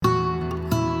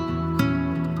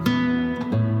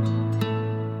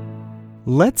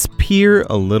Let's peer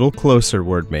a little closer,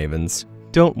 word mavens.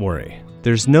 Don't worry,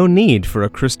 there's no need for a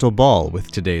crystal ball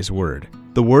with today's word.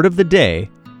 The word of the day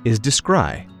is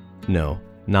descry. No,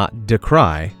 not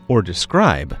decry or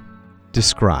describe.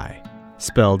 Descry,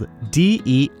 spelled D-E-S-C-R-Y.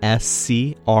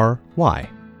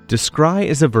 Descry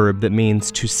is a verb that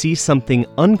means to see something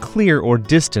unclear or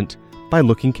distant by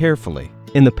looking carefully.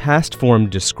 In the past form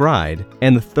descried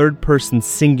and the third-person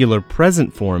singular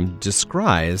present form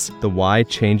descries, the Y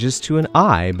changes to an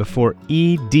I before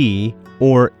ED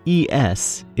or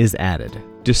ES is added.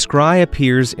 Descry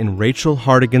appears in Rachel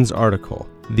Hardigan's article,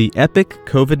 The Epic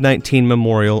COVID-19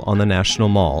 Memorial on the National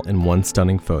Mall in One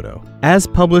Stunning Photo, as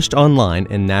published online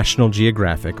in National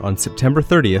Geographic on September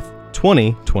 30th,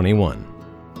 2021.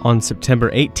 On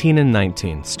September 18 and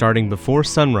 19, starting before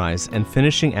sunrise and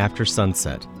finishing after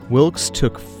sunset, Wilkes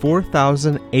took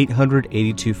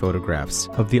 4,882 photographs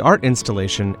of the art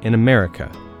installation In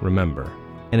America, Remember,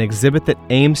 an exhibit that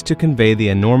aims to convey the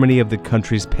enormity of the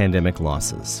country's pandemic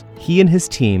losses. He and his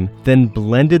team then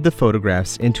blended the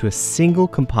photographs into a single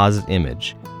composite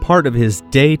image, part of his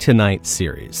Day to Night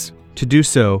series. To do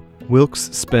so, Wilkes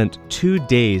spent 2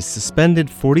 days suspended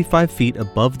 45 feet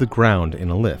above the ground in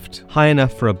a lift, high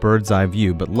enough for a bird's eye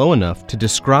view but low enough to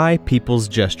descry people's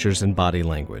gestures and body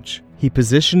language. He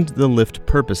positioned the lift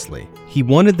purposely. He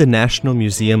wanted the National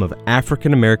Museum of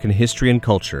African American History and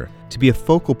Culture to be a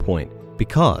focal point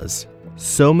because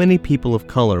so many people of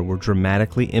color were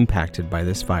dramatically impacted by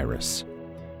this virus.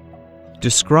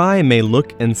 Descry may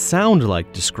look and sound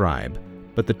like describe,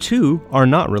 but the two are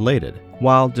not related.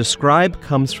 While describe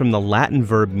comes from the Latin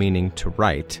verb meaning to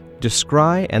write,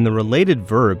 descry and the related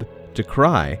verb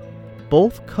decry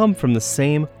both come from the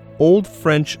same Old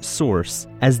French source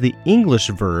as the English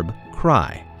verb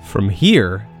cry. From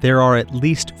here, there are at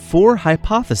least 4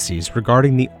 hypotheses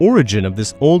regarding the origin of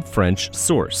this Old French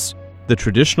source. The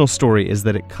traditional story is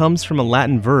that it comes from a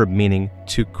Latin verb meaning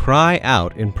to cry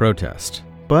out in protest.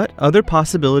 But other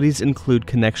possibilities include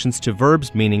connections to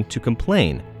verbs meaning to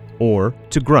complain or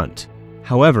to grunt.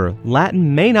 However,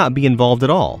 Latin may not be involved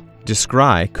at all.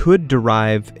 Descry could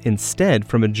derive instead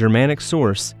from a Germanic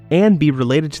source and be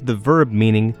related to the verb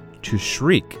meaning to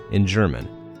shriek in German.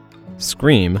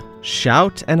 Scream,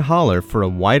 shout, and holler for a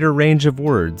wider range of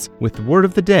words with the word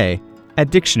of the day at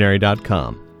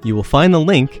dictionary.com. You will find the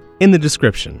link in the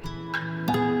description.